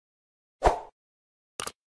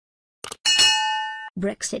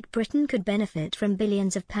post-Brexit Britain could benefit from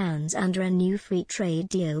billions of pounds under a new free trade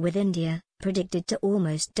deal with India, predicted to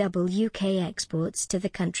almost double UK exports to the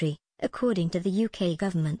country, according to the UK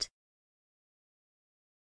government.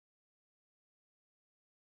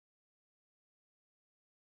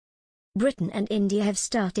 Britain and India have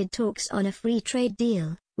started talks on a free trade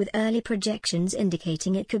deal, with early projections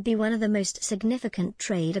indicating it could be one of the most significant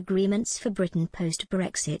trade agreements for Britain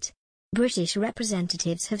post-Brexit. British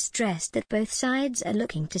representatives have stressed that both sides are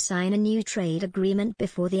looking to sign a new trade agreement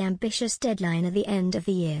before the ambitious deadline at the end of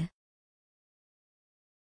the year.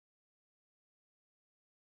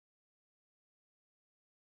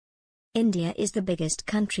 India is the biggest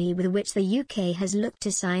country with which the UK has looked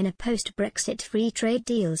to sign a post-Brexit free trade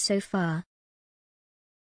deal so far.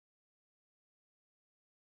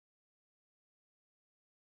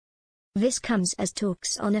 This comes as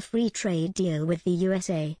talks on a free trade deal with the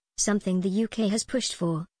USA, something the UK has pushed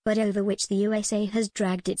for, but over which the USA has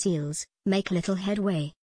dragged its heels, make little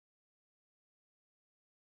headway.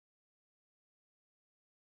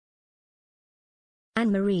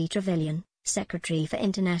 Anne-Marie Trevelyan, Secretary for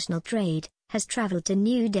International Trade, has travelled to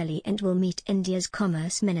New Delhi and will meet India's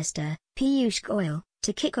Commerce Minister, Piyush Goyal,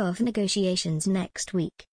 to kick off negotiations next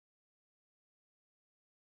week.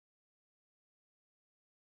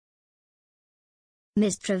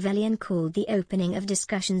 Ms. Trevelyan called the opening of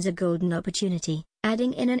discussions a golden opportunity,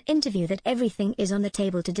 adding in an interview that everything is on the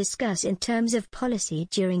table to discuss in terms of policy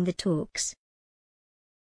during the talks.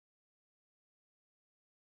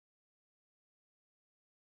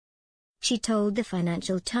 She told the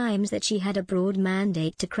Financial Times that she had a broad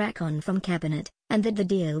mandate to crack on from Cabinet, and that the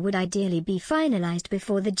deal would ideally be finalised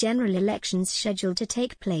before the general elections scheduled to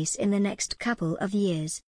take place in the next couple of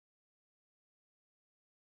years.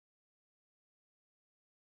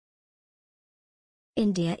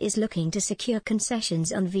 India is looking to secure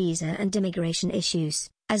concessions on visa and immigration issues,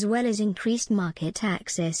 as well as increased market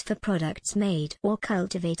access for products made or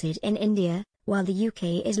cultivated in India, while the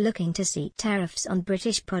UK is looking to see tariffs on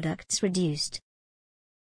British products reduced.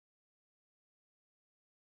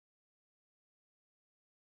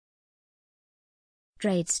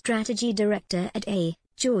 Trade Strategy Director at A,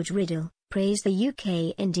 George Riddle, praised the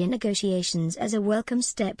UK-India negotiations as a welcome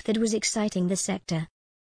step that was exciting the sector.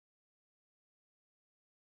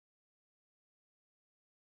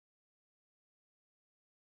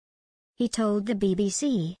 He told the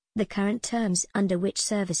BBC, the current terms under which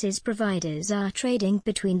services providers are trading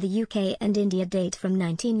between the UK and India date from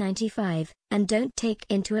 1995, and don't take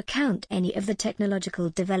into account any of the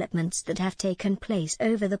technological developments that have taken place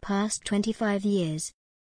over the past 25 years.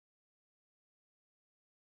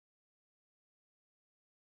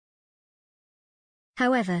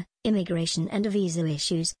 However, immigration and visa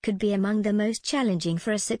issues could be among the most challenging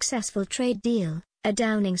for a successful trade deal, a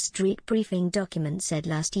Downing Street briefing document said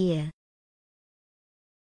last year.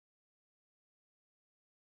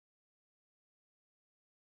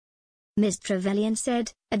 Ms. Trevelyan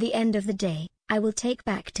said, "At the end of the day, I will take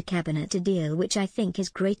back to Cabinet a deal which I think is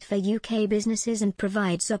great for UK businesses and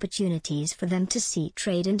provides opportunities for them to see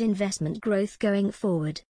trade and investment growth going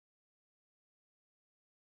forward."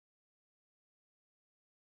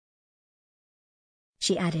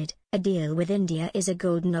 She added, "A deal with India is a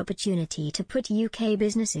golden opportunity to put UK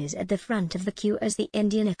businesses at the front of the queue as the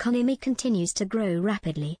Indian economy continues to grow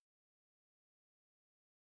rapidly."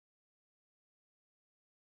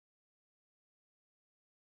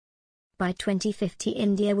 By 2050,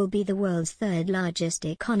 India will be the world's third largest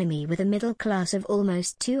economy with a middle class of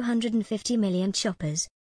almost 250 million shoppers.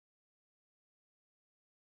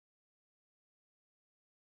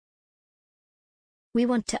 "We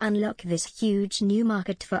want to unlock this huge new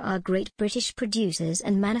market for our great British producers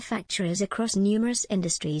and manufacturers across numerous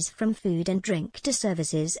industries from food and drink to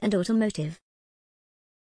services and automotive."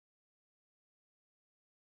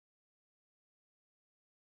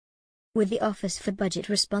 With the Office for Budget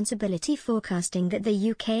Responsibility forecasting that the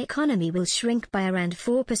UK economy will shrink by around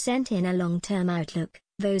 4% in a long-term outlook,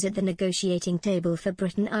 those at the negotiating table for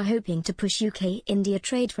Britain are hoping to push UK-India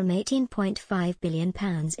trade from £18.5 billion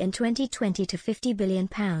in 2020 to £50 billion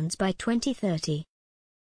by 2030.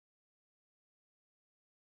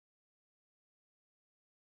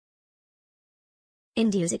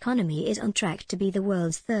 India's economy is on track to be the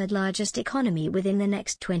world's third largest economy within the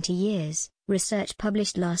next 20 years, research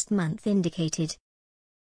published last month indicated.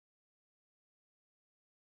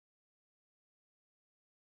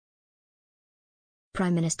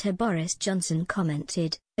 Prime Minister Boris Johnson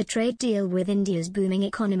commented, "A trade deal with India's booming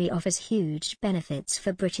economy offers huge benefits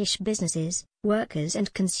for British businesses, workers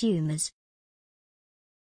and consumers."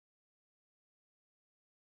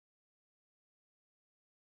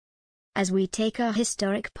 As we take our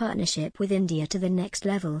historic partnership with India to the next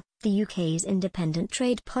level, the UK's independent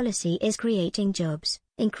trade policy is creating jobs,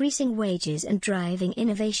 increasing wages and driving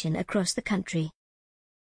innovation across the country.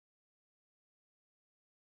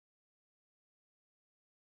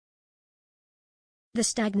 The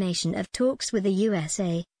stagnation of talks with the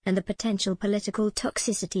USA, and the potential political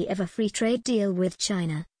toxicity of a free trade deal with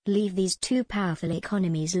China, leave these two powerful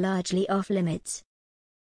economies largely off limits.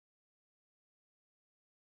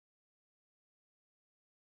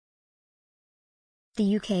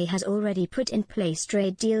 The UK has already put in place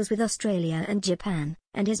trade deals with Australia and Japan,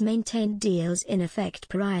 and has maintained deals in effect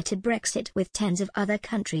prior to Brexit with tens of other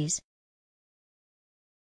countries.